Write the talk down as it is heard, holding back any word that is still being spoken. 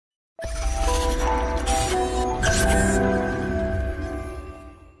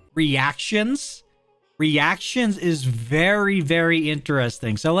reactions. Reactions is very, very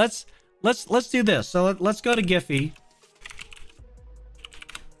interesting. So let's do this. So let's go to Giphy.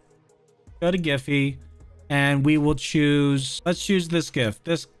 Go to Giphy. And we will choose, let's choose this GIF.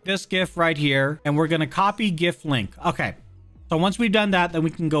 This GIF right here. And we're going to copy GIF link. Okay. So once we've done that, then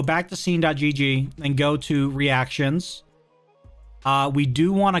we can go back to scene.gg and go to reactions. We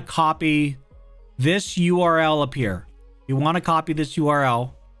do want to copy this URL up here. We want to copy this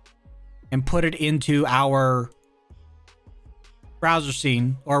URL and put it into our browser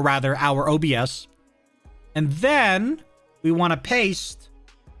scene, or rather our OBS. And then we want to paste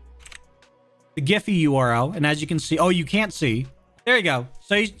the Giphy URL. And as you can see, oh, you can't see. There you go.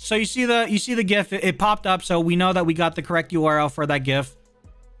 So you see the GIF. It popped up, so we know that we got the correct URL for that GIF.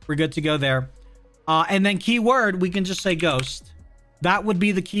 We're good to go there. And then keyword, we can just say ghost. That would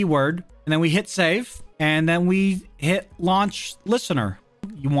be the keyword. And then we hit save. And then we hit launch listener.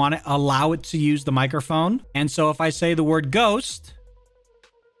 You want to allow it to use the microphone. And so if I say the word ghost,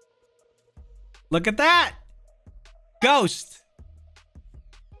 look at that. Ghost.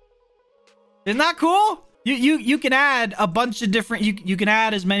 Isn't that cool? You can add a bunch of different, you can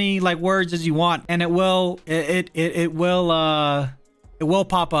add as many like words as you want, and it will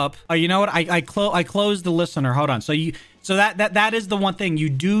pop up. Oh, you know what? I closed the listener. Hold on. So that is the one thing. You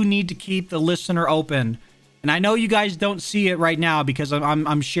do need to keep the listener open. And I know you guys don't see it right now because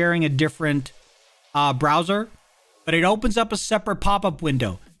I'm sharing a different browser, but it opens up a separate pop-up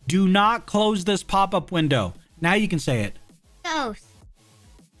window. Do not close this pop-up window. Now you can say it. Ghost.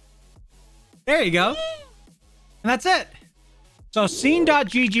 There you go. And that's it. So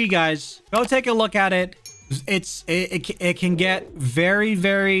scene.gg, guys, go take a look at it. It can get very,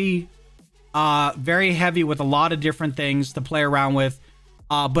 very heavy with a lot of different things to play around with.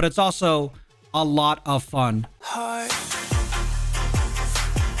 But it's also a lot of fun.